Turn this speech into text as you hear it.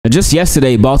Just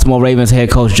yesterday, Baltimore Ravens head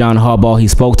coach John Harbaugh, he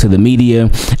spoke to the media,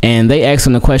 and they asked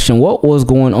him the question, what was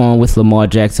going on with Lamar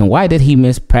Jackson? Why did he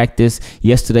miss practice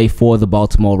yesterday for the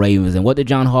Baltimore Ravens? And what did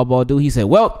John Harbaugh do? He said,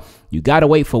 well, you got to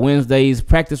wait for Wednesday's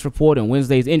practice report and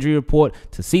Wednesday's injury report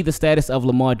to see the status of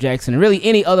Lamar Jackson and really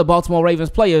any other Baltimore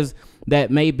Ravens players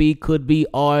that maybe, could be,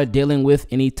 are dealing with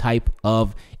any type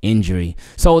of injury.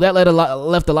 So that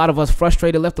left a lot of us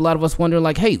frustrated, left a lot of us wondering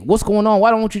like, hey, what's going on?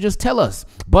 Why don't you just tell us?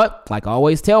 But like I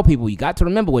always tell people, you got to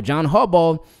remember with John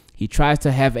Harbaugh, he tries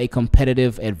to have a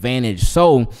competitive advantage.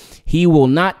 So he will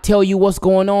not tell you what's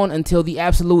going on until the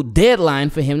absolute deadline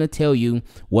for him to tell you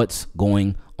what's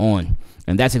going on.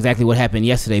 And that's exactly what happened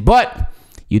yesterday. But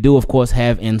you do, of course,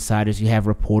 have insiders, you have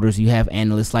reporters, you have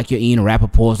analysts like your Ian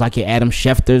Rappaports, like your Adam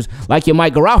Schefters, like your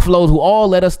Mike Garofalo's, who all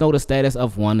let us know the status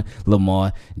of one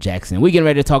Lamar Jackson. We're getting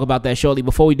ready to talk about that shortly.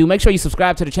 Before we do, make sure you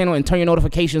subscribe to the channel and turn your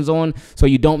notifications on so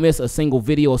you don't miss a single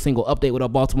video, a single update with our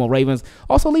Baltimore Ravens.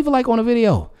 Also, leave a like on the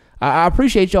video. I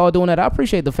appreciate y'all doing that. I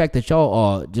appreciate the fact that y'all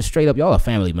are just straight up, y'all are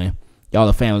family, man. Y'all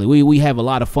are family. We have a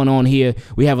lot of fun on here.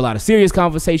 We have a lot of serious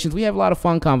conversations. We have a lot of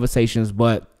fun conversations,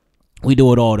 but we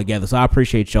do it all together, so I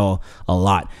appreciate y'all a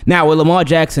lot. Now, with Lamar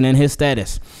Jackson and his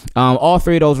status, all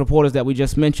three of those reporters that we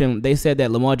just mentioned, they said that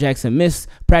Lamar Jackson missed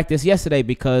practice yesterday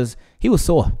because he was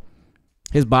sore.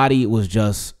 His body was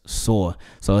just sore.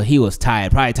 So he was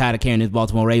tired, probably tired of carrying his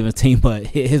Baltimore Ravens team, but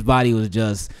his body was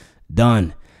just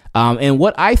done. And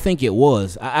what I think it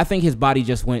was, I think his body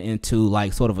just went into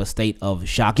like sort of a state of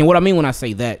shock. And what I mean when I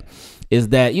say that is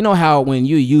that, you know how when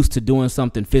you're used to doing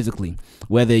something physically,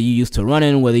 whether you used to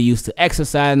running, whether you used to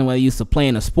exercising, whether you used to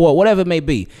playing a sport, whatever it may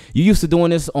be, you used to doing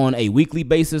this on a weekly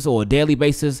basis or a daily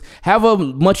basis, however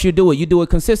much you do it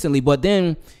consistently, but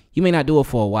then you may not do it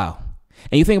for a while.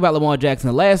 And you think about Lamar Jackson,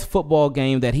 the last football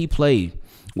game that he played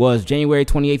was January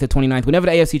 28th or 29th, whenever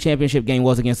the AFC Championship game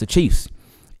was against the Chiefs.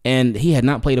 And he had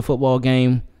not played a football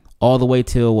game all the way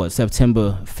till, what,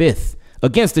 September 5th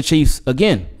against the Chiefs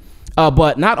again.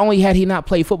 But not only had he not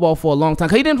played football for a long time,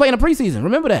 because he didn't play in the preseason.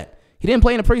 Remember that. He didn't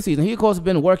play in the preseason. He, of course, has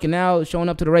been working out, showing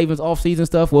up to the Ravens off-season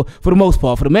stuff, well, for the most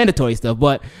part, for the mandatory stuff.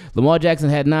 But Lamar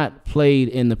Jackson had not played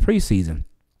in the preseason.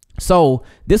 So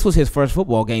this was his first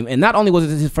football game. And not only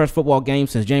was it his first football game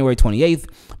since January 28th,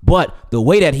 but the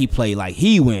way that he played, like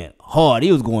he went hard.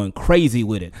 He was going crazy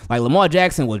with it. Like Lamar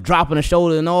Jackson was dropping the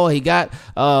shoulder and all. He got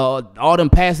all them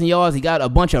passing yards. He got a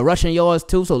bunch of rushing yards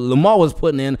too. So Lamar was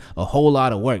putting in a whole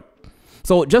lot of work.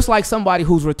 So just like somebody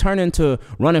who's returning to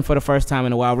running for the first time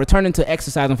in a while, returning to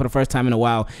exercising for the first time in a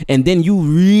while, and then you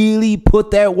really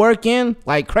put that work in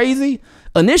like crazy,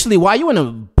 initially while you're in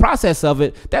the process of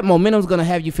it, that momentum's going to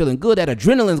have you feeling good. That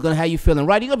adrenaline's going to have you feeling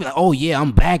right. You're going to be like, oh yeah,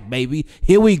 I'm back, baby.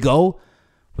 Here we go.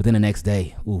 Within the next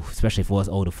day, especially for us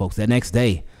older folks, that next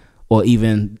day, or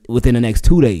even within the next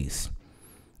 2 days,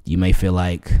 you may feel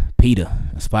like Peter,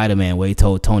 Spider-Man, where he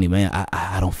told Tony, man,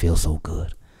 I don't feel so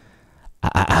good.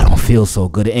 I don't feel so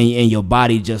good. And your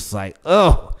body just like,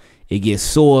 oh, it gets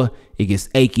sore, it gets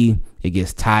achy, it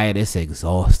gets tired, it's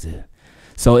exhausted.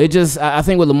 So it just, I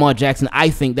think with Lamar Jackson, I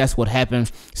think that's what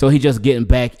happened. So he's just getting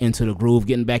back into the groove,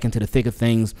 getting back into the thick of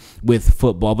things with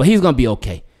football. But he's going to be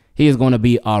okay. He is going to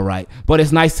be all right. But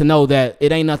it's nice to know that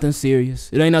it ain't nothing serious.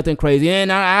 It ain't nothing crazy.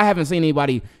 And I haven't seen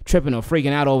anybody tripping or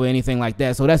freaking out over anything like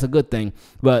that. So that's a good thing.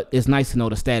 But it's nice to know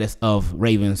the status of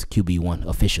Ravens QB1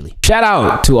 officially. Shout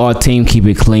out to our Team Keep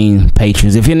It Clean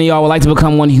patrons. If any of y'all would like to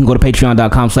become one, you can go to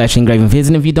patreon.com/Ingravenvids.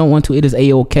 And if you don't want to, it is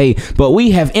A-OK. But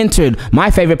we have entered my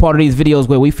favorite part of these videos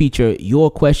where we feature your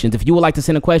questions. If you would like to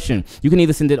send a question, you can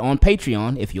either send it on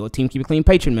Patreon if you're a Team Keep It Clean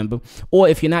patron member, or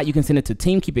if you're not, you can send it to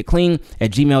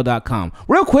teamkeepitclean@gmail.com.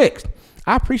 Real quick,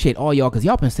 I appreciate all y'all because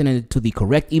y'all been sending it to the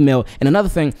correct email. And another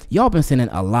thing, y'all been sending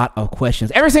a lot of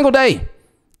questions every single day.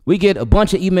 We get a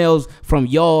bunch of emails from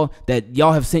y'all that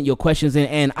y'all have sent your questions in,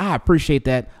 and I appreciate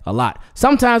that a lot.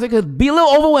 Sometimes it could be a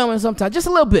little overwhelming, sometimes just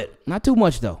a little bit, not too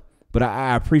much though. But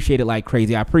I appreciate it like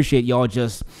crazy. I appreciate y'all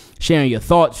just sharing your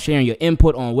thoughts, sharing your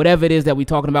input on whatever it is that we're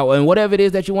talking about and whatever it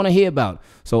is that you want to hear about.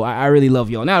 So I really love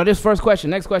y'all. Now, this first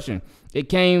question, next question, it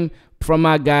came from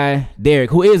my guy, Derek,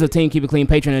 who is a Team Keep It Clean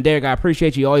patron. And Derek, I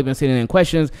appreciate you. You always been sending in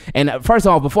questions. And first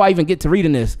of all, before I even get to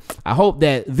reading this, I hope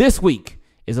that this week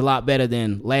is a lot better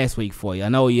than last week for you. I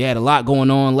know you had a lot going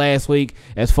on last week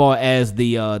as far as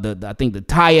I think the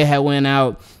tire had went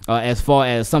out, as far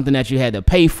as something that you had to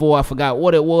pay for. I forgot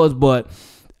what it was, but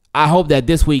I hope that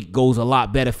this week goes a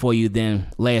lot better for you than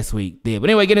last week did. But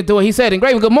anyway, get into it. He said,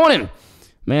 Ingraven, good morning.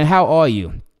 Man, how are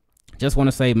you? Just want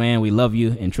to say, man, we love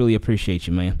you and truly appreciate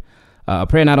you, man. A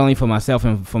prayer not only for myself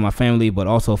and for my family, but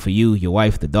also for you, your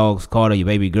wife, the dogs, Carter, your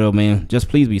baby girl, man. Just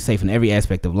please be safe in every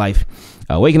aspect of life.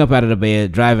 Waking up out of the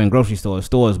bed, driving grocery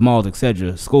stores, malls,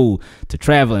 etc., school, to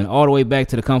traveling, all the way back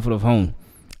to the comfort of home.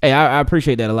 Hey, I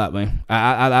appreciate that a lot, man.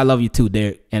 I love you too,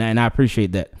 Derek, and I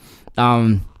appreciate that.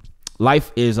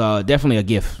 Life is definitely a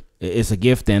gift. It's a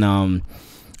gift, and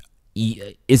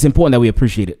it's important that we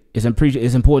appreciate it. It's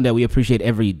important that we appreciate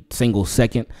every single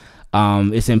second.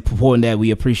 It's important that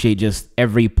we appreciate just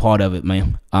every part of it,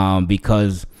 man,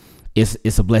 because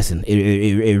it's a blessing.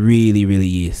 It really,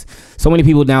 really is. So many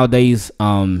people nowadays,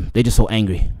 they're just so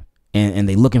angry, and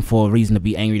they're looking for a reason to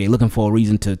be angry. They're looking for a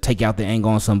reason to take out their anger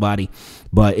on somebody.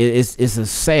 But it's a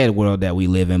sad world that we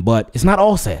live in. But it's not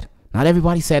all sad. Not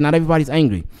everybody's sad. Not everybody's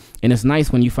angry. And it's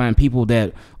nice when you find people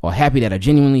that are happy, that are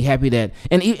genuinely happy,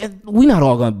 and we're not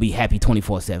all gonna be happy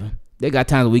 24/7. They got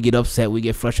times where we get upset, we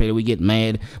get frustrated, we get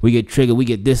mad, we get triggered, we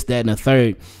get this, that, and the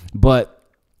third. But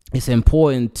it's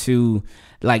important to,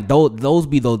 like, those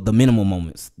be the minimal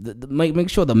moments. Make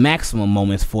sure the maximum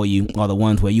moments for you are the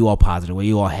ones where you are positive, where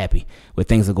you are happy, where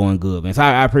things are going good, man. So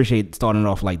I appreciate starting it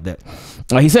off like that.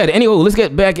 He said, anyway, let's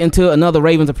get back into another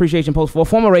Ravens appreciation post for a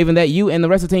former Raven that you and the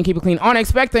rest of the team, keep it clean, aren't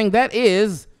expecting. That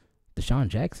is Deshaun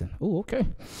Jackson. Oh, okay.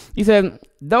 He said,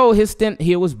 though his stint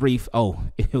here was brief. Oh,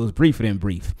 it was briefer than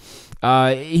brief.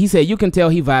 He said, you can tell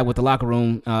he vibed with the locker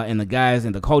room and the guys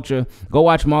and the culture. Go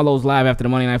watch Marlowe's live after the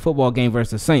Monday Night Football game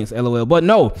versus the Saints, LOL. But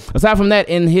no, aside from that,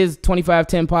 in his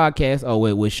 2510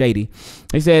 podcast, with Shady,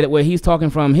 he said where he's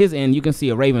talking from his end, you can see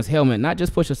a Ravens helmet, not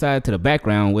just pushed aside to the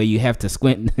background where you have to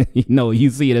squint. You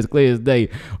see it as clear as day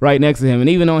right next to him. And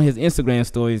even on his Instagram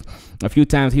stories, a few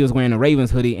times he was wearing a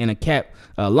Ravens hoodie and a cap.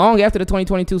 Long after the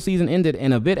 2022 season ended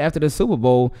and a bit after the Super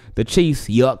Bowl, the Chiefs,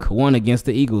 won against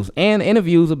the Eagles. And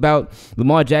interviews about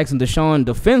Lamar Jackson, Deshaun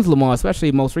defends Lamar,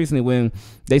 especially most recently when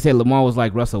they said Lamar was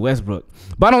like Russell Westbrook.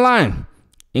 Bottom line,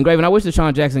 Ingraven, I wish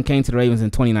Deshaun Jackson came to the Ravens in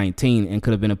 2019 and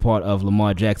could have been a part of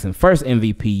Lamar Jackson's first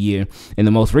MVP year and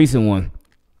the most recent one.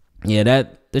 Yeah,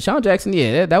 that Deshaun Jackson,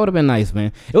 that would have been nice,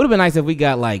 man. It would have been nice if we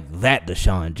got like that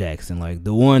Deshaun Jackson, like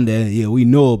the one that we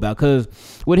know about. Because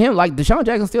with him, like, Deshaun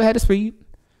Jackson still had the speed.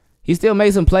 He still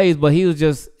made some plays, but he was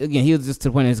just to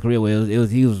the point in his career where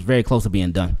he was very close to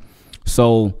being done.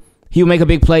 So he would make a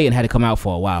big play and had to come out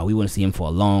for a while. We wouldn't see him for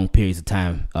a long periods of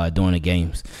time during the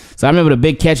games. So I remember the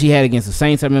big catch he had against the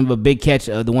Saints. I remember a big catch,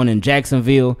 the one in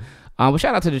Jacksonville. But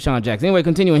shout out to Deshaun Jackson. Anyway,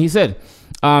 continuing, he said,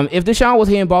 if Deshaun was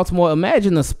here in Baltimore,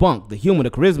 imagine the spunk, the humor, the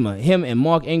charisma him and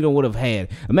Mark Ingram would have had.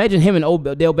 Imagine him and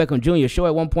Odell Beckham Jr. Sure,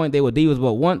 at one point they were divas,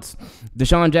 but once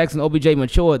Deshaun Jackson, OBJ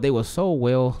matured, they were so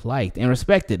well liked and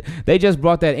respected. They just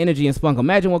brought that energy and spunk.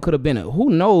 Imagine what could have been. Who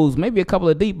knows? Maybe a couple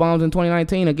of deep bombs in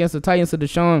 2019 against the Titans to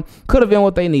Deshaun could have been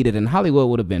what they needed, and Hollywood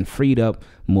would have been freed up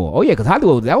more. Oh yeah, because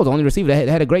Hollywood, that was the only receiver that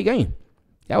had a great game.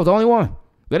 That was the only one.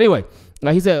 But anyway,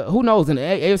 he said, who knows, in the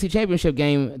AFC Championship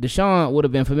game, Deshaun would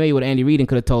have been familiar with Andy Reid and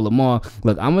could have told Lamar,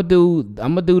 look, I'm gonna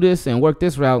do this and work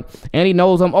this route. And he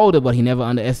knows I'm older, but he never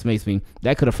underestimates me.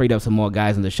 That could have freed up some more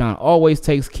guys, and Deshaun always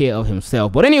takes care of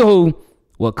himself. But anywho,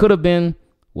 what could have been,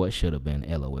 what should have been,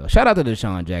 LOL. Shout out to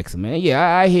Deshaun Jackson, man. Yeah,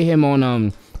 I hear him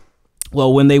on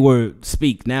when they were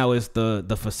speak. Now it's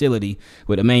the facility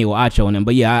with Emmanuel Acho and them.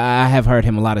 But yeah, I have heard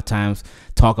him a lot of times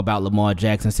talk about Lamar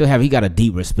Jackson. He got a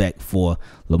deep respect for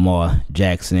Lamar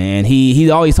Jackson, and he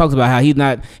always talks about how him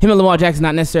and Lamar Jackson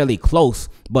not necessarily close,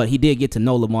 but he did get to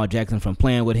know Lamar Jackson from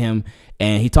playing with him,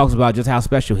 and he talks about just how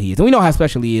special he is. And we know how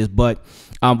special he is, but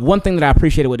one thing that I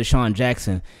appreciated with Deshaun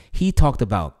Jackson, he talked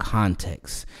about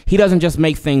context. He doesn't just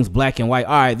make things black and white.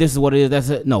 All right, this is what it is. That's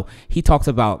it. No, he talks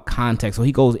about context. So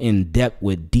he goes in depth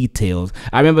with details.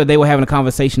 I remember they were having a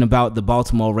conversation about the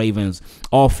Baltimore Ravens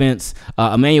offense.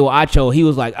 Emmanuel Acho, he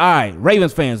was like, all right,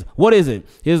 Ravens fans, what is it?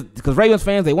 Because Ravens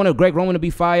fans, they wanted Greg Roman to be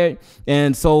fired,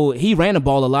 and so he ran the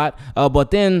ball a lot.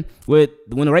 But then when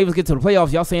the Ravens get to the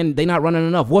playoffs, y'all saying they're not running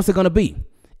enough. What's it going to be?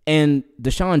 And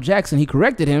Deshaun Jackson, he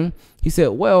corrected him. He said,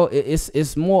 well,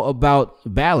 it's more about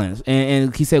balance.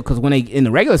 And he said, because when they in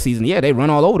the regular season, they run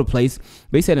all over the place.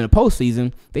 But he said in the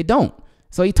postseason, they don't.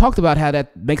 So he talked about how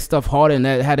that makes stuff harder and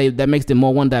that makes them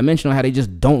more one-dimensional, how they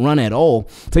just don't run at all.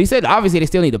 So he said, obviously, they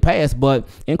still need to pass, but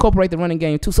incorporate the running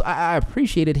game, too. So I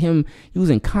appreciated him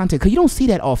using content, because you don't see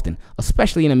that often,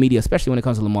 especially in the media, especially when it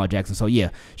comes to Lamar Jackson. So, yeah,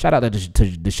 shout out to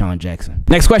Deshaun Jackson.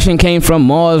 Next question came from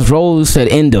Mars Rose, said,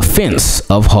 in defense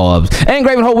of Hobbs. And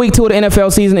Graven, whole week 2 of the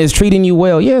NFL season is treating you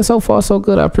well. Yeah, so far, so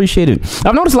good. I appreciate it.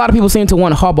 I've noticed a lot of people seem to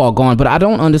want Harbaugh gone, but I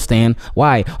don't understand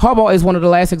why. Harbaugh is one of the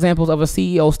last examples of a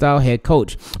CEO-style head coach.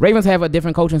 coach. Ravens have a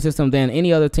different coaching system than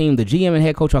any other team. The GM and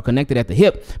head coach are connected at the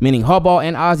hip, meaning Harbaugh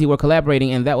and Ozzie were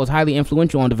collaborating, and that was highly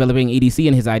influential on developing EDC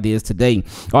and his ideas today.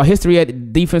 Our history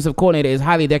at defensive coordinator is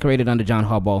highly decorated under John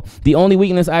Harbaugh. The only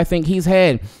weakness I think he's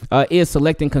had is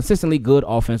selecting consistently good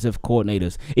offensive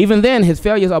coordinators. Even then, his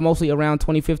failures are mostly around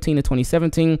 2015 to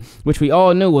 2017, which we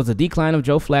all knew was the decline of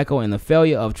Joe Flacco and the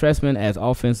failure of Trestman as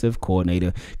offensive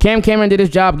coordinator. Cam Cameron did his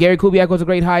job. Gary Kubiak was a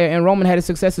great hire, and Roman had his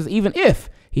successes, even if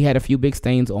he had a few big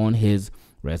stains on his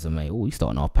resume. Oh, he's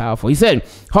starting off powerful. He said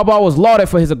Harbaugh was lauded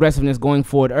for his aggressiveness going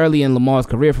forward early in Lamar's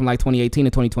career from like 2018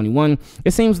 to 2021.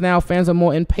 It seems now fans are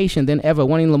more impatient than ever,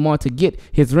 wanting Lamar to get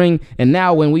his ring, and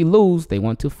now when we lose, they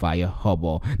want to fire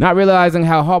Harbaugh. Not realizing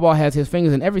how Harbaugh has his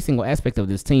fingers in every single aspect of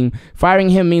this team. Firing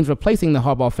him means replacing the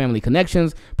Harbaugh family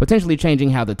connections, potentially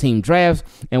changing how the team drafts,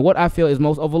 and what I feel is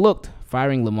most overlooked,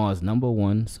 firing Lamar's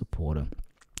 #1 supporter.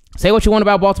 Say what you want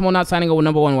about Baltimore not signing a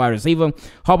 #1 wide receiver.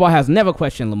 Harbaugh has never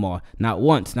questioned Lamar, not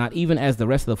once, not even as the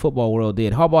rest of the football world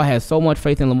did. Harbaugh has so much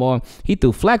faith in Lamar, he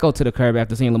threw Flacco to the curb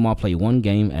after seeing Lamar play one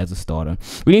game as a starter.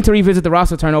 We need to revisit the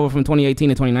roster turnover from 2018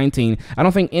 to 2019. I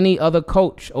don't think another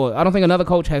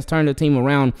coach has turned the team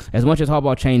around as much as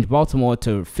Harbaugh changed Baltimore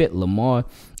to fit Lamar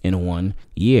in 1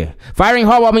 year. Firing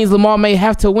Harbaugh means Lamar may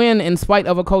have to win in spite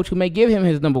of a coach who may give him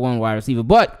his #1 wide receiver,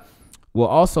 but will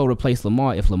also replace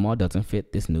Lamar if Lamar doesn't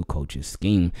fit this new coach's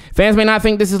scheme. Fans may not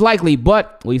think this is likely,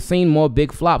 but we've seen more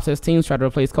big flops as teams try to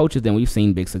replace coaches than we've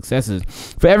seen big successes.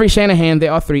 For every Shanahan,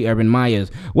 there are 3 Urban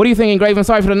Meyers. What do you think, Ingraven?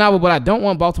 Sorry for the novel, but I don't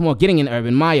want Baltimore getting an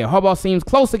Urban Meyer. Harbaugh seems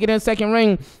close to getting a second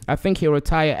ring. I think he'll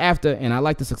retire after, and I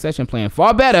like the succession plan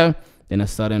far better than a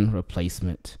sudden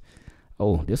replacement.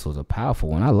 Oh, this was a powerful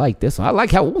one. I like this one. I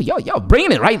like how y'all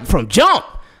bringing it right from jump.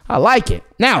 I like it.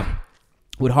 Now,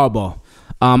 with Harbaugh,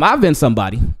 I've been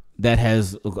somebody that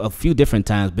has a few different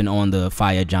times been on the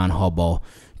fire John Harbaugh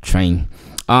train.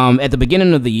 At the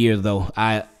beginning of the year, though,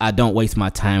 I don't waste my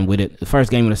time with it. The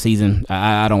first game of the season,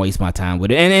 I don't waste my time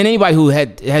with it. And anybody who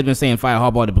had been saying fire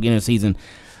Harbaugh at the beginning of the season,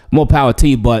 more power to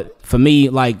you. But for me,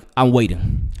 like, I'm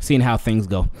waiting, seeing how things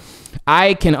go.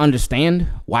 I can understand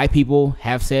why people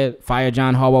have said fire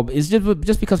John Harbaugh. It's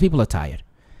just because people are tired.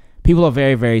 People are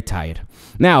very, very tired.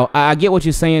 Now, I get what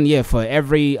you're saying. Yeah, for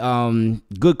every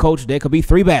good coach, there could be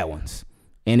 3 bad ones.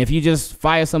 And if you just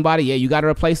fire somebody, yeah, you got to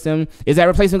replace them. Is that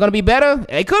replacement going to be better?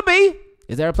 It could be.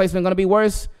 Is that replacement going to be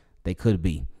worse? They could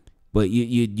be. But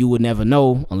you would never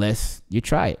know unless you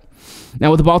try it.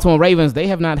 Now, with the Baltimore Ravens, they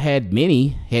have not had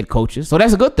many head coaches, so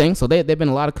that's a good thing. So there's been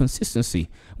a lot of consistency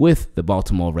with the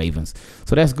Baltimore Ravens,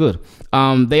 so that's good.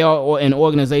 They are an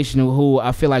organization who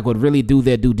I feel like would really do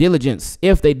their due diligence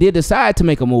if they did decide to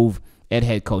make a move at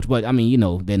head coach. But, I mean, you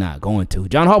know, they're not going to.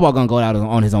 John Harbaugh going to go out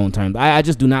on his own terms. I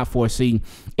just do not foresee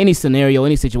any scenario,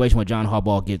 any situation where John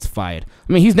Harbaugh gets fired.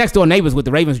 I mean, he's next door neighbors with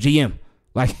the Ravens GM.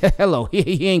 Like, hello,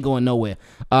 he ain't going nowhere.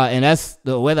 And that's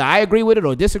whether I agree with it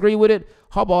or disagree with it,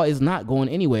 Harbaugh is not going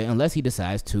anywhere unless he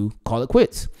decides to call it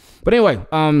quits. But anyway,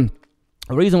 the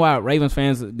reason why Ravens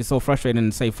fans get so frustrated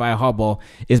and say fire Harbaugh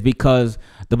is because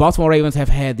the Baltimore Ravens have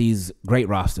had these great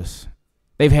rosters.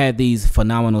 They've had these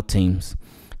phenomenal teams.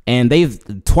 And they've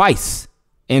twice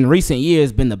in recent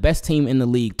years been the best team in the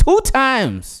league. 2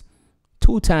 times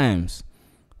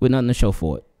with nothing to show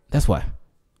for it. That's why.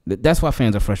 That's why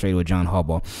fans are frustrated with John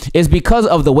Harbaugh. It's because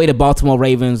of the way the Baltimore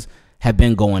Ravens have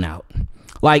been going out.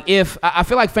 Like, if I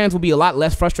feel like fans will be a lot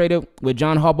less frustrated with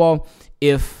John Harbaugh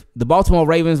if the Baltimore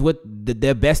Ravens, with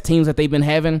their best teams that they've been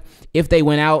having, if they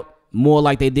went out more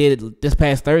like they did this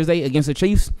past Thursday against the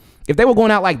Chiefs, if they were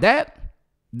going out like that,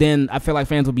 then I feel like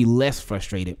fans would be less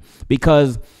frustrated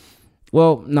because,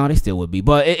 well, no, they still would be.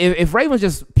 But if Ravens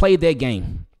just played their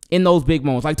game in those big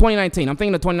moments, like 2019, I'm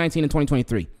thinking of 2019 and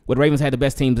 2023, where the Ravens had the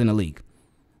best teams in the league.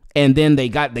 And then they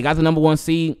got the #1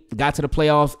 seed, got to the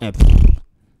playoffs, and,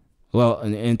 well,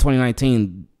 in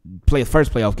 2019, played the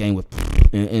first playoff game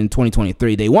in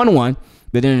 2023. They won one,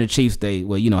 but then the Chiefs,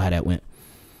 well, you know how that went.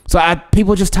 So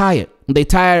people are just tired.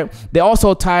 They're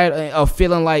also tired of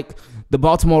feeling like the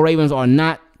Baltimore Ravens are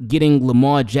not getting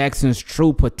Lamar Jackson's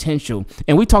true potential.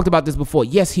 And we talked about this before.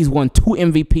 Yes, he's won 2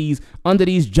 MVPs under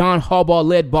these John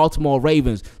Harbaugh-led Baltimore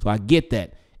Ravens. So I get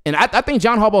that. And I think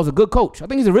John Harbaugh is a good coach. I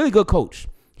think he's a really good coach.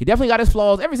 He definitely got his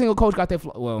flaws. Every single coach got their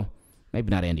flaws. Well, maybe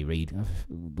not Andy Reid.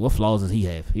 What flaws does he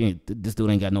have? This dude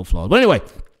ain't got no flaws. But anyway,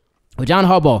 with John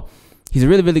Harbaugh, he's a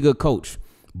really, really good coach.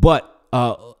 But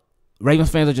Ravens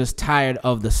fans are just tired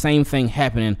of the same thing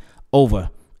happening over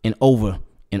and over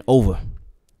and over.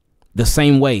 The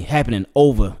same way happening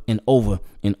over and over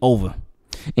and over.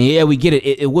 And yeah, we get it.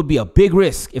 It would be a big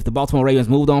risk if the Baltimore Ravens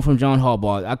moved on from John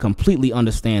Harbaugh. I completely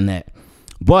understand that.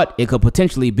 but it could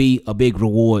potentially be a big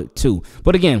reward too.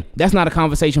 But again, that's not a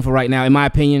conversation for right now, in my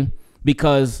opinion,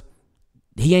 because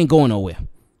he ain't going nowhere.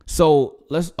 So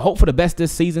let's hope for the best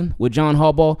this season with John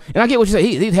Harbaugh. And I get what you say.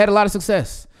 He's had a lot of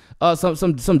success.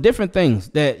 Some different things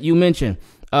that you mentioned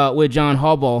with John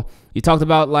Harbaugh. You talked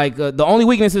about like the only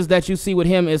weaknesses that you see with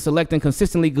him is selecting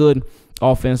consistently good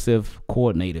offensive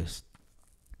coordinators.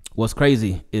 What's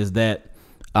crazy is that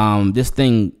this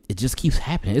thing, it just keeps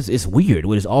happening. It's weird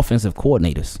with his offensive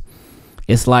coordinators.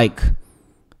 It's like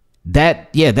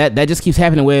that just keeps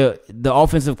happening where the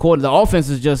offense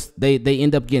is just they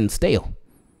end up getting stale.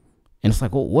 And it's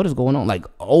like, well, what is going on? Like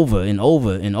over and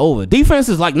over and over. Defense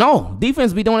is like, no,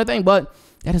 defense be doing a thing, but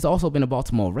that has also been a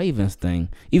Baltimore Ravens thing,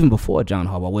 even before John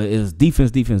Harbaugh, where it was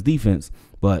defense,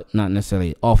 but not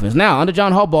necessarily offense. Now, under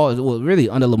John Harbaugh, well, really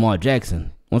under Lamar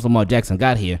Jackson, once Lamar Jackson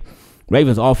got here,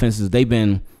 Ravens offenses, they've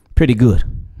been pretty good.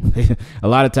 A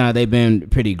lot of times they've been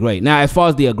pretty great. Now, as far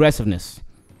as the aggressiveness,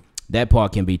 that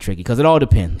part can be tricky because it all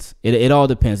depends. It all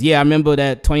depends. Yeah, I remember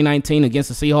that 2019 against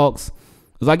the Seahawks.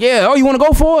 It was like, yeah, oh, you want to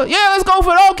go for it? Yeah, let's go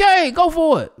for it. Okay, go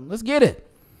for it. Let's get it.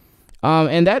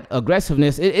 And that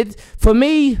aggressiveness, it for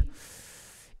me,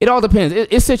 it all depends.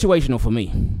 It's situational for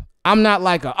me. I'm not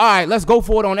like all right, let's go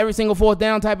for it on every single fourth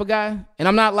down type of guy. And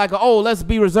I'm not like oh, let's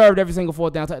be reserved every single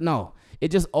fourth down type. No, it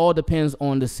just all depends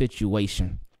on the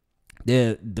situation.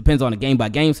 It depends on the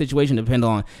game-by-game situation. It depends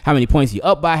on how many points you're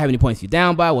up by, how many points you're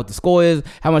down by, what the score is,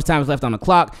 how much time is left on the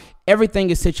clock. Everything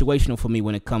is situational for me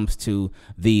when it comes to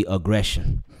the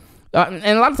aggression. And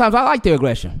a lot of times I like the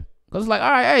aggression because it's like, all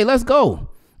right, hey, let's go.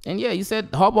 And yeah, you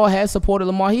said Harbaugh has supported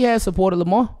Lamar. He has supported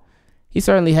Lamar. He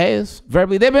certainly has.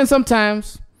 Verbally, there have been some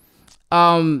times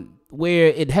where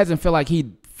it hasn't felt like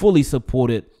he fully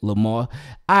supported Lamar.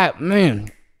 I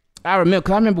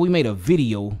remember we made a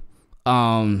video.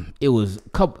 It was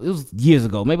years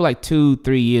ago, maybe like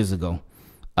 2-3 years ago,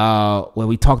 where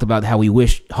we talked about how we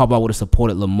wish Harbaugh would have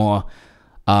supported Lamar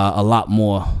a lot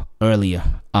more earlier.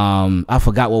 I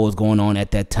forgot what was going on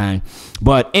at that time,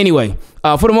 but anyway,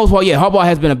 for the most part, yeah, Harbaugh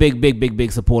has been a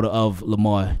big supporter of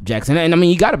Lamar Jackson, and I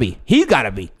mean, he's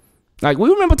gotta be. Like,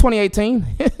 we remember 2018.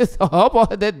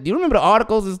 Harbaugh, you remember the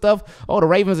articles and stuff? Oh, the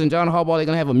Ravens and John Harbaugh, they're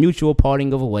gonna have a mutual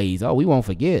parting of ways. Oh, we won't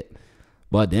forget.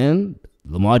 But then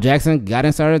Lamar Jackson got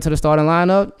inserted into the starting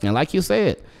lineup, and like you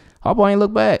said, Harbaugh ain't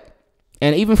look back.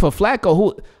 And even for Flacco,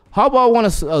 who Harbaugh won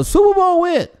a Super Bowl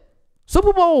with.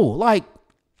 Super Bowl, like,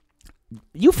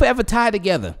 you forever tied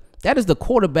together. That is the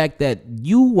quarterback that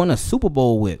you won a Super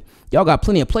Bowl with. Y'all got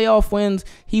plenty of playoff wins.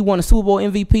 He won a Super Bowl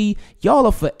MVP. Y'all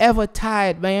are forever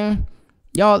tied, man.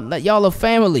 Y'all are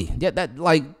family. That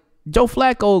like Joe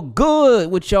Flacco,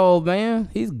 good with y'all, man.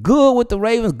 He's good with the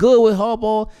Ravens, good with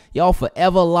Harbaugh. Y'all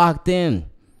forever locked in.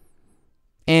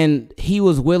 And he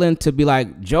was willing to be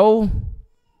like, Joe,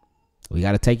 we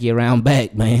got to take you around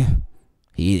back, man.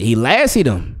 He lasted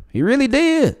him. He really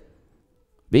did.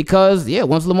 Because, yeah,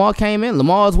 once Lamar came in,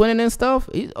 Lamar was winning and stuff.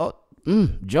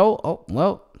 Joe, oh,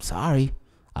 well, sorry.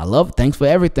 Thanks for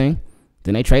everything.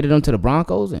 Then they traded him to the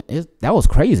Broncos, and that was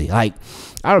crazy. Like,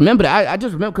 I remember that. I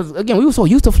just remember because, again, we were so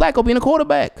used to Flacco being a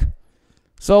quarterback.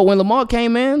 So when Lamar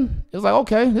came in, it was like,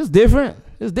 okay, it's different.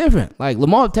 It's different. Like,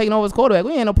 Lamar taking over as quarterback,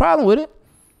 we ain't no problem with it.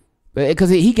 Because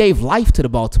he gave life to the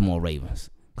Baltimore Ravens.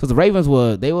 Because the Ravens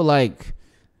they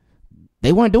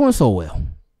weren't doing so well.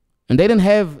 And they didn't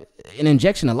have an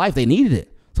injection of life. They needed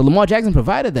it. So Lamar Jackson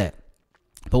provided that.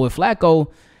 But with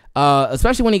Flacco,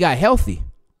 especially when he got healthy,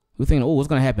 we were thinking, oh, what's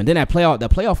going to happen? Then that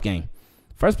playoff game,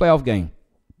 first playoff game,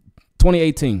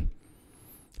 2018,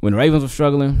 when the Ravens were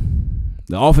struggling,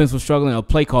 the offense was struggling,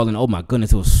 play calling, oh my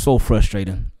goodness, it was so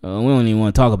frustrating. We don't even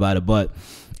want to talk about it. But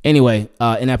anyway,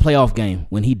 in that playoff game,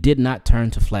 when he did not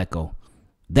turn to Flacco,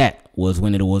 that was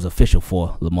when it was official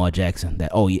for Lamar Jackson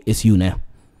that, oh, it's you now.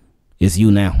 It's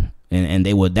you now. And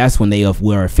that's when they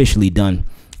were officially done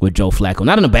with Joe Flacco.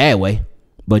 Not in a bad way,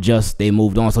 but just they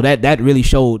moved on. So that really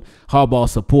showed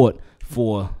Harbaugh's support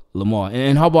for Lamar.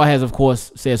 And Harbaugh has, of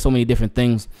course, said so many different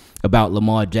things about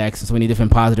Lamar Jackson, so many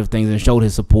different positive things, and showed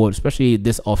his support, especially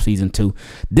this offseason too.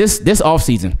 This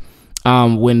offseason,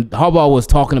 when Harbaugh was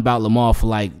talking about Lamar for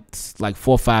like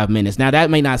 4 or 5 minutes. Now, that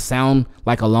may not sound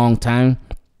like a long time,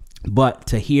 but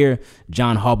to hear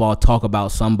John Harbaugh talk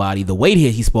about somebody, the way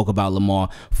he spoke about Lamar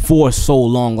for so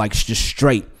long, like just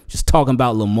straight, just talking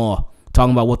about Lamar,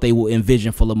 talking about what they will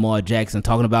envision for Lamar Jackson,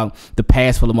 talking about the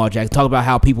past for Lamar Jackson, talking about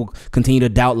how people continue to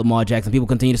doubt Lamar Jackson. People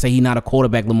continue to say he's not a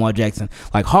quarterback, Lamar Jackson.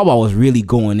 Like, Harbaugh was really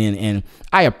going in, and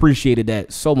I appreciated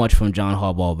that so much from John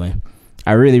Harbaugh, man.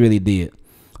 I really, really did.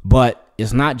 But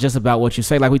it's not just about what you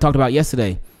say. Like we talked about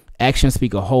yesterday, actions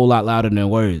speak a whole lot louder than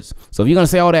words. So if you're going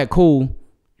to say all that cool,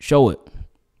 show it.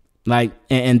 Like,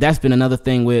 and that's been another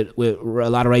thing with a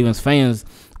lot of Ravens fans,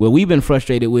 where we've been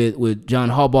frustrated with John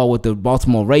Harbaugh, with the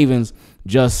Baltimore Ravens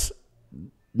just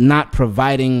not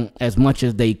providing as much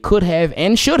as they could have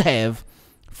and should have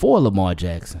for Lamar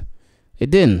Jackson. It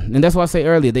didn't, and that's why I say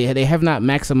earlier they have not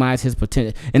maximized his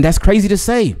potential, and that's crazy to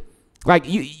say. Like,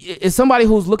 it's somebody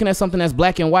who's looking at something that's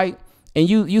black and white, and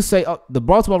you say, oh, the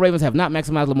Baltimore Ravens have not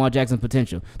maximized Lamar Jackson's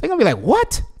potential. They're gonna be like,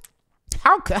 what?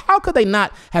 How could they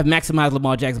not have maximized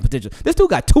Lamar Jackson's potential? This dude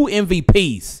got 2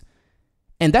 MVPs,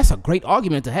 and that's a great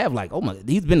argument to have. Like, oh my,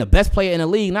 he's been the best player in the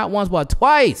league, not once but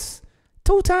twice,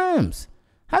 2 times.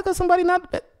 How could somebody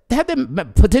not have their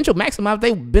potential maximized if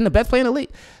they've been the best player in the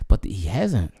league? But he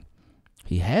hasn't.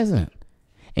 He hasn't.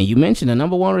 And you mentioned the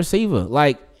number 1 receiver,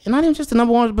 like, and not even just the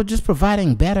number 1, but just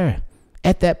providing better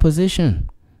at that position.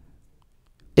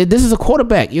 This is a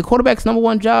quarterback. Your quarterback's number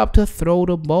 1 job to throw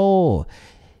the ball.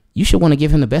 You should want to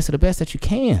give him the best of the best that you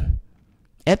can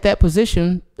at that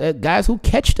position. Guys who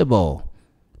catch the ball.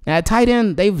 Now, at tight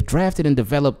end, they've drafted and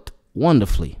developed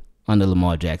wonderfully under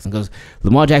Lamar Jackson, because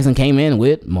Lamar Jackson came in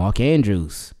with Mark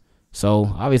Andrews.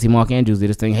 So obviously Mark Andrews did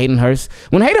his thing. Hayden Hurst.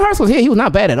 When Hayden Hurst was here, he was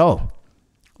not bad at all.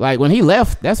 Like, when he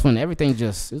left, that's when everything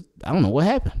just, I don't know what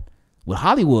happened with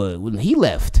Hollywood. When he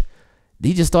left,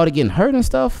 he just started getting hurt and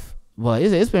stuff. But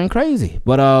it's been crazy.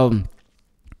 But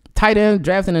tight end,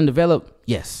 drafted and developed,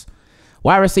 yes.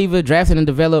 Wide receiver, drafted and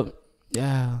developed,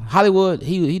 yeah. Hollywood,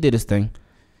 he did his thing.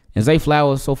 And Zay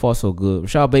Flowers, so far so good.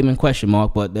 Rashad Bateman, question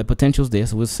mark, but their potential's there,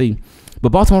 so we'll see. But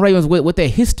Baltimore Ravens, with their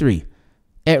history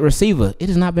at receiver, it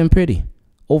has not been pretty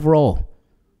overall.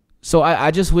 So I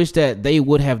just wish that they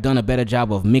would have done a better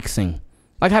job of mixing,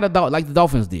 like how the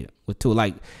Dolphins did with two.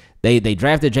 Like, they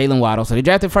drafted Jalen Waddle, so they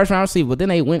drafted first-round receiver, but then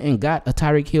they went and got a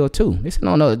Tyreek Hill too. They said,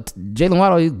 no, Jalen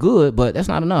Waddle is good, but that's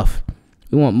not enough.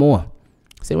 We want more.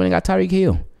 So when they got Tyreek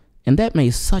Hill, and that made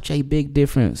such a big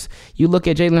difference. You look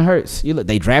at Jalen Hurts.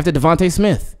 They drafted Devontae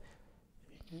Smith,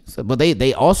 but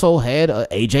they also had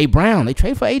A.J. Brown. They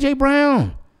traded for A.J.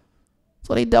 Brown.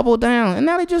 So they doubled down. And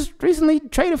now they just recently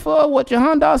traded for,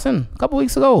 Jahan Dawson a couple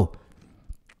weeks ago.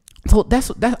 So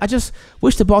I just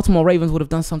wish the Baltimore Ravens would have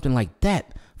done something like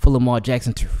that for Lamar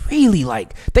Jackson, to really,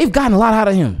 they've gotten a lot out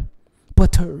of him,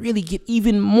 but to really get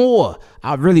even more,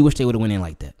 I really wish they would have went in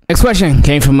like that. Next question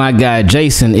came from my guy,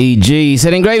 Jason E.G. He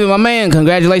said, Ingraven, my man,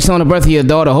 congratulations on the birth of your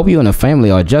daughter. Hope you and the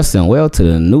family are adjusting well to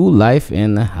the new life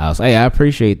in the house. Hey, I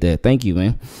appreciate that. Thank you,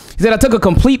 man. He said, I took a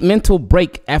complete mental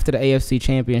break after the AFC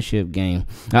Championship game.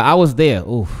 I was there.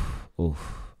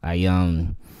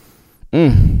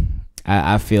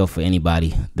 I feel for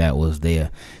anybody that was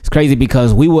there. It's crazy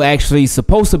because we were actually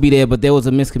supposed to be there, but there was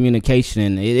a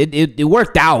miscommunication. It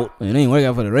worked out. It didn't work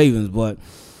out for the Ravens, but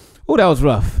that was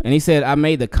rough. And he said, I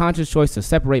made the conscious choice to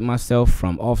separate myself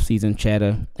from off-season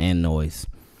chatter and noise.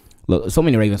 Look, so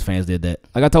many Ravens fans did that.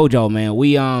 Like I told y'all, man,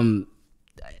 we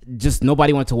just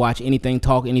nobody wanted to watch anything,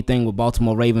 talk anything with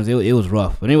Baltimore Ravens. It was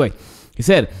rough. But anyway, he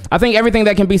said, I think everything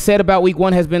that can be said about week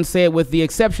 1 has been said, with the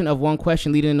exception of one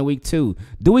question leading into week 2.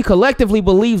 Do we collectively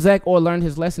believe Zach Orr learned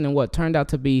his lesson in what turned out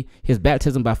to be his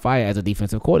baptism by fire as a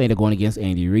defensive coordinator going against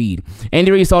Andy Reid?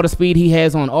 Andy Reid saw the speed he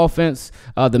has on offense,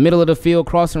 the middle of the field,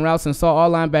 crossing routes, and saw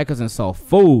all linebackers and saw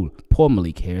fool. Poor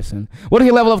Malik Harrison. What is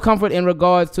your level of comfort in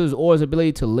regards to his Orr's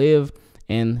ability to live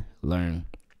and learn?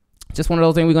 Just one of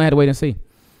those things we're going to have to wait and see.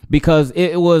 Because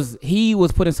he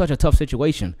was put in such a tough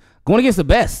situation. Going against the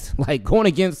best, going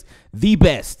against the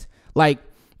best.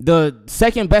 The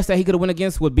second best that he could have went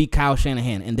against would be Kyle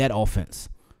Shanahan in that offense.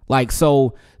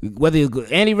 So whether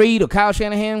it's Andy Reid or Kyle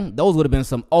Shanahan, those would have been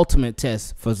some ultimate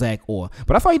tests for Zach Orr.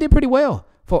 But I thought he did pretty well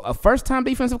for a first-time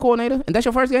defensive coordinator, and that's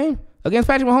your first game against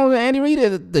Patrick Mahomes and Andy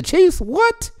Reid, the Chiefs.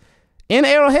 What? In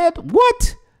Arrowhead?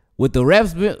 What? With the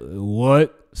refs?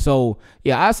 What? So,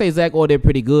 yeah, I say Zach Orr did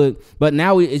pretty good, but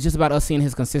now it's just about us seeing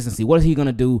his consistency. What is he going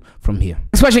to do from here?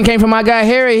 This question came from my guy,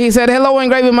 Harry. He said, hello,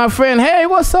 Ingraven, my friend. Harry,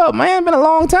 what's up, man? Been a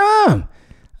long time.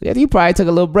 Yeah, you probably took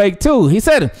a little break, too. He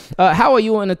said, how are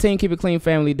you and the Team Keep It Clean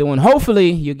family doing?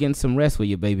 Hopefully, you're getting some rest with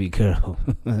your baby girl.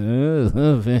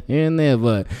 In there,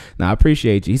 but no, I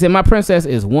appreciate you. He said, my princess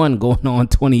is 1 going on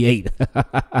 28.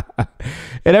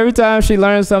 And every time she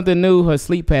learns something new, her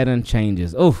sleep pattern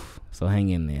changes. Oof, so hang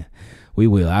in there. We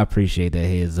will. I appreciate that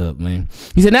heads up, man.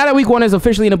 He said, now that week 1 is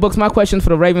officially in the books, my questions for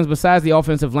the Ravens, besides the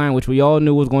offensive line, which we all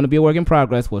knew was going to be a work in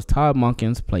progress, was Todd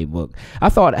Monken's playbook. I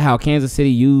thought how Kansas City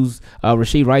used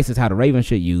Rashee Rice is how the Ravens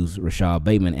should use Rashad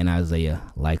Bateman and Isaiah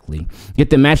Likely. Get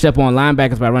them matched up on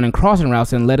linebackers by running crossing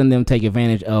routes and letting them take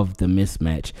advantage of the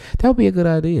mismatch. That would be a good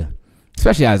idea,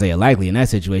 especially Isaiah Likely in that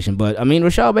situation. But, I mean,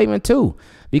 Rashad Bateman too,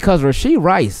 because Rashee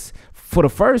Rice for the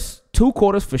first 2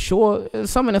 quarters for sure.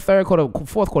 Some in the third quarter,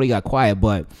 fourth quarter he got quiet,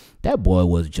 but that boy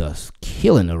was just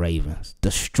killing the Ravens,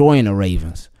 destroying the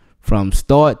Ravens from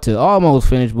start to almost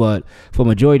finish. But for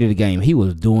majority of the game, he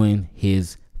was doing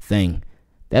his thing.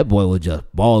 That boy was just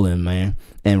balling, man.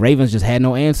 And Ravens just had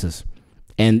no answers.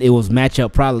 And it was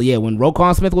matchup probably, yeah, when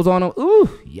Roquan Smith was on him, ooh,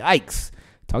 yikes.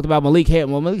 Talked about Malik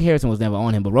Harrison. Well, Malik Harrison was never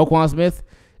on him, but Roquan Smith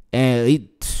and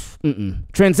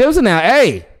Trent Simpson now,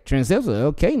 hey, Trent Simpson,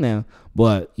 okay now.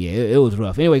 But, yeah, it was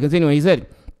rough. Anyway, continuing, he said,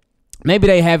 maybe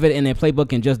they have it in their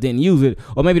playbook and just didn't use it,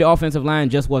 or maybe the offensive line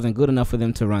just wasn't good enough for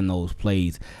them to run those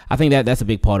plays. I think that's a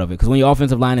big part of it, because when your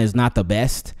offensive line is not the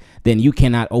best, then you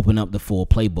cannot open up the full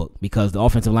playbook, because the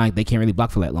offensive line, they can't really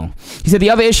block for that long. He said, the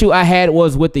other issue I had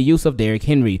was with the use of Derrick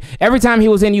Henry. Every time he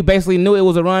was in, you basically knew it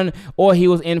was a run or he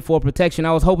was in for protection.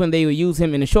 I was hoping they would use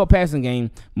him in the short passing game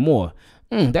more.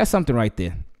 That's something right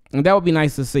there. And that would be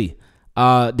nice to see.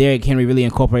 Derrick Henry really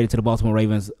incorporated to the Baltimore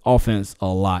Ravens offense a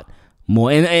lot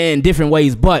more in different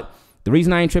ways. But the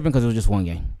reason I ain't tripping, because it was just one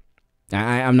game.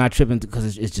 I'm not tripping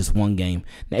because it's just one game.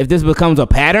 Now, if this becomes a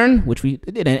pattern, which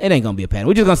it ain't gonna be a pattern.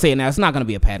 We're just gonna say it now. It's not gonna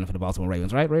be a pattern for the Baltimore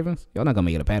Ravens, right? Ravens, y'all not gonna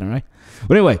make it a pattern, right?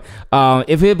 But anyway,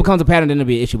 if it becomes a pattern, then it'll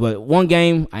be an issue. But one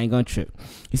game, I ain't gonna trip.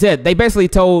 He said they basically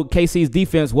told KC's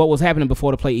defense what was happening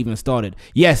before the play even started.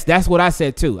 Yes, that's what I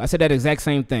said too. I said that exact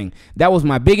same thing. That was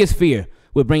my biggest fear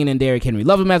with bringing in Derrick Henry.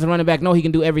 Love him as a running back. No, he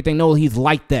can do everything. No, he's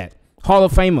like that. Hall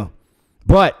of Famer.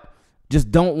 But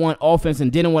just don't want offense and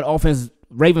didn't want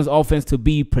Ravens offense to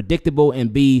be predictable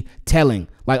and be telling.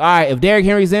 Like, all right, if Derrick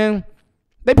Henry's in,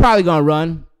 they probably going to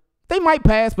run. They might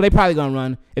pass, but they probably going to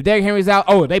run. If Derrick Henry's out,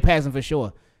 oh, they passing for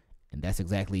sure. And that's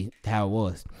exactly how it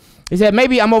was. He said,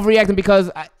 maybe I'm overreacting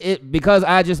because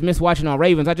I just miss watching our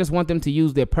Ravens. I just want them to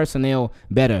use their personnel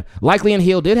better. Likely and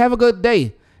Hill did have a good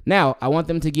day. Now, I want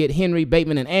them to get Henry,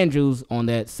 Bateman, and Andrews on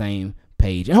that same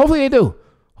page. And hopefully they do.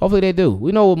 Hopefully they do.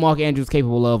 We know what Mark Andrews is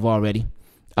capable of already.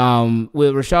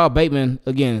 With Rashad Bateman,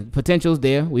 again, potential's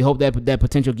there. We hope that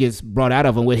potential gets brought out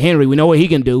of him. With Henry, we know what he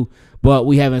can do, but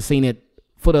we haven't seen it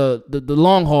for the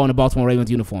long haul in the Baltimore Ravens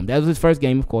uniform. That was his first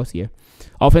game, of course, yeah.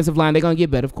 Offensive line, they're going to get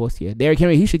better, of course, yeah. Derrick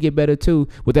Henry, he should get better, too,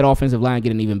 with that offensive line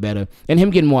getting even better, and him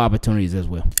getting more opportunities as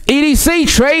well. EDC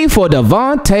trade for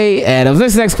Davante Adams.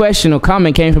 This next question or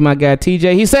comment came from my guy,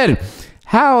 TJ. He said,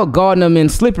 how Gardner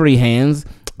Minshew's slippery hands,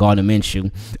 Gardner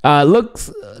Minshew,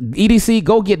 looks, EDC,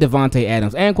 go get Davante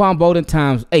Adams. Anquan Bolden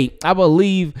 ×8. I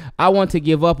believe I want to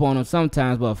give up on him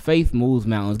sometimes, but faith moves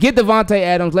mountains. Get Davante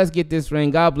Adams. Let's get this ring.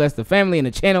 God bless the family and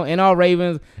the channel and all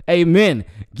Ravens. Amen.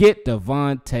 Get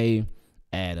Davante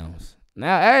Adams.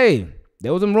 Now, hey,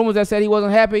 there was some rumors that said he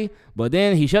wasn't happy, but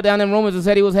then he shut down them rumors and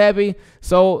said he was happy.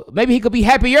 So maybe he could be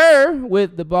happier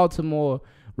with the Baltimore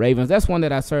Ravens. That's one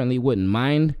that I certainly wouldn't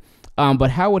mind. But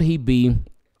how would he be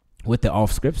with the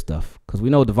off-script stuff? Because we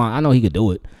know I know he could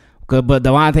do it. But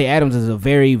Davante Adams is a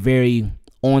very, very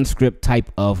on-script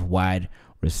type of wide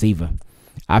receiver.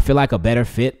 I feel like a better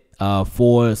fit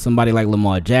for somebody like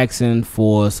Lamar Jackson,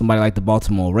 for somebody like the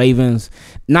Baltimore Ravens.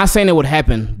 Not saying it would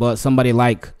happen, but somebody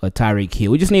like a Tyreek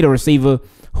Hill. We just need a receiver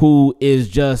who is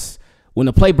just, when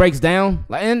the play breaks down,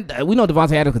 and we know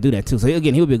Davante Adams could do that too. So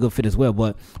again, he would be a good fit as well.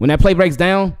 But when that play breaks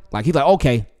down, like he's like,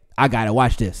 okay, I gotta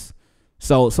watch this.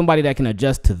 So somebody that can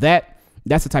adjust to that.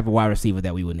 That's the type of wide receiver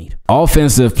that we would need.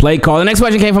 Offensive play call. The next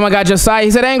question came from my guy Josiah. He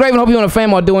said, hey, Ingraven, hope you and the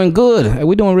fam are doing good. Hey,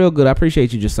 we're doing real good. I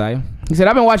appreciate you, Josiah. He said,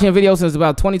 I've been watching videos since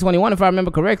about 2021, if I remember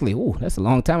correctly. Ooh, that's a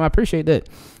long time. I appreciate that.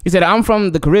 He said, I'm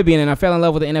from the Caribbean, and I fell in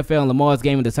love with the NFL and Lamar's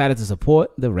game and decided to support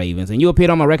the Ravens. And you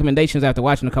appeared on my recommendations after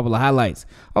watching a couple of highlights.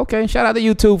 Okay, shout out to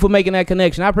YouTube for making that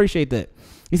connection. I appreciate that.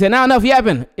 He said, now enough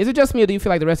yapping. Is it just me, or do you feel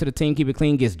like the rest of the team, keep it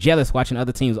clean, gets jealous watching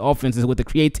other teams' offenses with the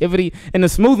creativity and the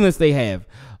smoothness they have?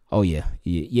 Oh, yeah.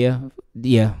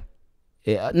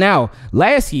 Now,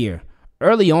 last year,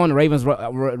 early on, the Ravens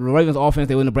offense,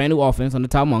 they were in a brand new offense under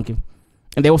Tom Monkey,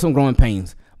 and there were some growing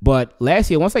pains. But last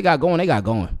year, once they got going, they got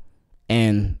going.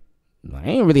 And I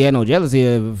ain't really had no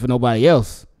jealousy for nobody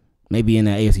else. Maybe in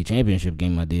that AFC Championship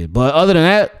game I did. But other than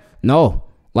that, no.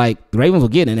 Like, the Ravens were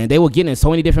getting it, and they were getting it so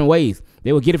many different ways.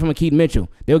 They would get it from Akeem Mitchell.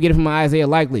 They would get it from Isaiah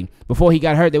Likely. Before he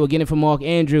got hurt, they were getting it from Mark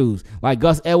Andrews. Like,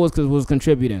 Gus Edwards was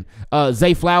contributing.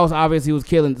 Zay Flowers obviously was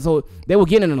killing. So they were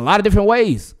getting it in a lot of different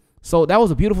ways. So that was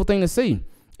a beautiful thing to see.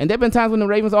 And there have been times when the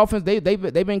Ravens offense, they've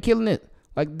been killing it.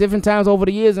 Like, different times over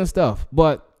the years and stuff.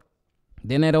 But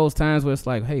then at those times where it's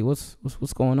like, hey, what's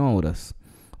going on with us?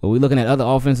 Well, we're looking at other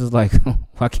offenses like,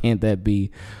 why can't that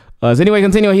be? So anyway,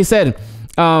 continuing, he said,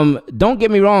 don't get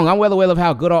me wrong, I'm well aware of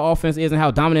how good our offense is and how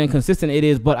dominant and consistent it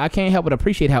is, but I can't help but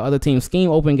appreciate how other teams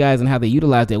scheme open guys and how they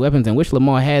utilize their weapons, and wish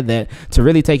Lamar had that to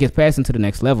really take his passing to the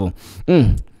next level.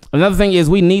 Another thing is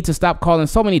we need to stop calling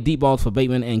so many deep balls for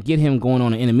Bateman and get him going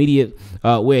on an intermediate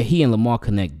where he and Lamar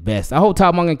connect best. I hope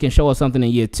Todd Monken can show us something in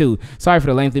year 2. Sorry for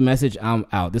the lengthy message. I'm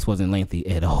out. This wasn't lengthy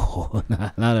at all.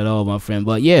 Not at all, my friend.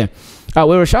 But yeah, with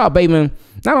Rashad Bateman,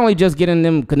 not only just getting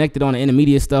them connected on the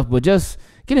intermediate stuff, but just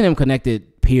getting them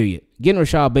connected, period. Getting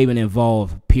Rashad Bateman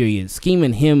involved, period.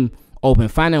 Scheming him open,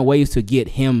 finding ways to get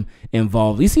him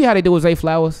involved. You see how they do with Zay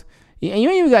Flowers? And you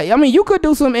ain't even got, I mean, you could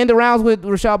do some end arounds with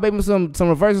Rashad Bateman, some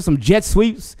reverses, some jet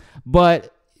sweeps,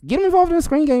 but get him involved in the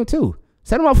screen game too.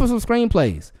 Set him up for some screen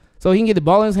plays so he can get the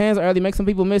ball in his hands early, make some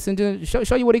people miss, and just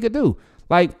show you what he could do.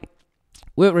 Like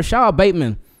with Rashad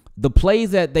Bateman, the plays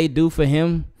that they do for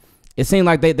him, it seems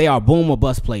like they are boom or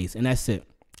bust plays, and that's it.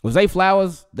 With Zay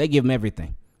Flowers, they give him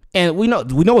everything, and we know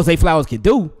what Zay Flowers can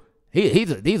do.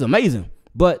 He's amazing,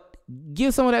 but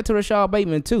give some of that to Rashad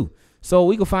Bateman too, so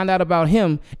we can find out about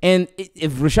him. And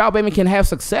if Rashad Bateman can have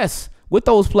success with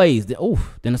those plays, then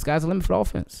the sky's the limit for the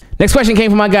offense. Next question came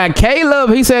from my guy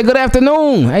Caleb. He said, good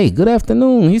afternoon. Hey, good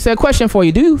afternoon. He said, question for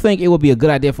you. Do you think it would be a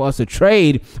good idea for us to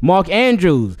trade Mark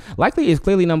Andrews? Likely is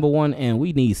clearly number 1, and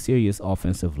we need serious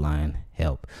offensive line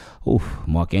help.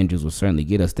 Mark Andrews will certainly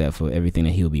get us that for everything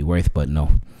that he'll be worth, but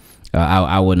no.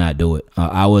 I would not do it.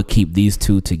 I would keep these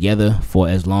two together for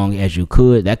as long as you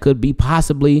could. That could be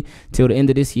possibly till the end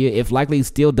of this year. If Likely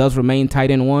still does remain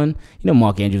tight end 1,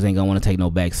 Mark Andrews ain't going to want to take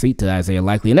no back seat to Isaiah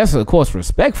Likely. And that's, of course,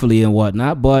 respectfully and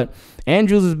whatnot. But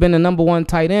Andrews has been the number 1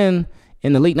 tight end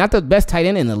in the league. Not the best tight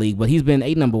end in the league, but he's been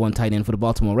a number 1 tight end for the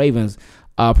Baltimore Ravens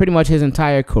pretty much his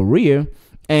entire career.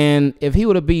 And if he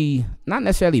were to be not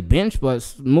necessarily benched,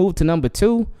 but moved to number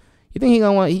 2, You think he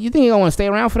gonna want to stay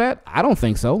around for that? I don't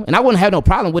think so, and I wouldn't have no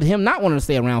problem with him not wanting to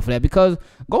stay around for that, because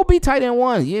go be tight end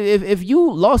 1. If you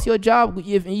lost your job,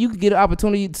 if you could get an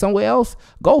opportunity somewhere else,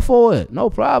 go for it, no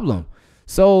problem.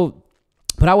 So,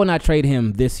 but I would not trade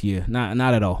him this year, not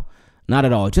at all, not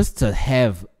at all. Just to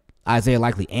have Isaiah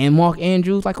Likely and Mark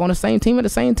Andrews like on the same team at the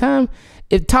same time,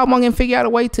 if Todd Monken figure out a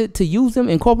way to use them,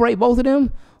 incorporate both of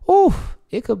them,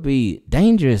 it could be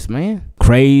dangerous, man.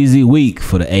 Crazy week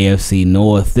for the AFC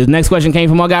North. This next question came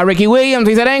from our guy, Ricky Williams.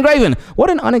 He said, hey, Ingraven, what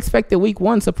an unexpected week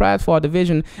 1 surprise for our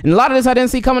division. And a lot of this I didn't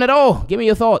see coming at all. Give me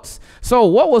your thoughts. So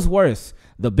what was worse?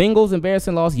 The Bengals'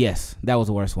 embarrassing loss? Yes, that was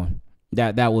the worst one.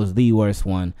 That was the worst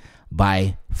one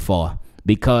by far.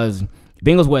 Because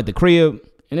Bengals were at the crib,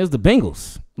 and it was the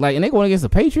Bengals. And they going against the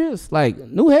Patriots.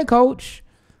 New head coach.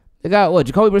 They got,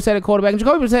 Jacoby Brissett at quarterback. And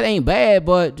Jacoby Brissett ain't bad,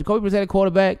 but Jacoby Brissett at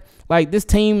quarterback. This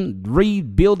team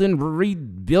rebuilding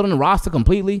the roster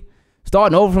completely,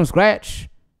 starting over from scratch.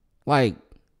 And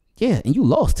you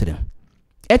lost to them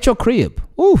at your crib.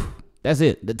 That's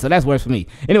it. So that's worse for me.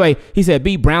 Anyway, he said,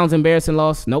 B, Browns embarrassing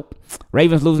loss. Nope.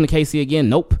 Ravens losing to KC again.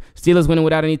 Nope. Steelers winning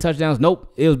without any touchdowns.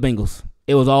 Nope. It was Bengals.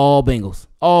 It was all Bengals.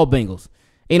 All Bengals.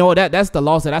 You know what? That's the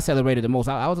loss that I celebrated the most.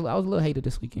 I was a little hated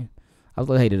this weekend. I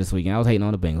was hating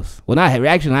on the Bengals. Well, not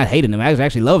hating them. I was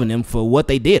actually loving them for what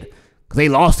they did, because they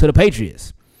lost to the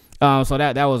Patriots. So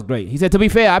that was great. He said, to be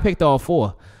fair, I picked all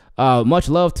 4. Much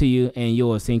love to you and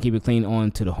yours. Team, keep it clean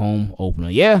on to the home opener.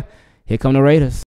 Yeah, here come the Raiders.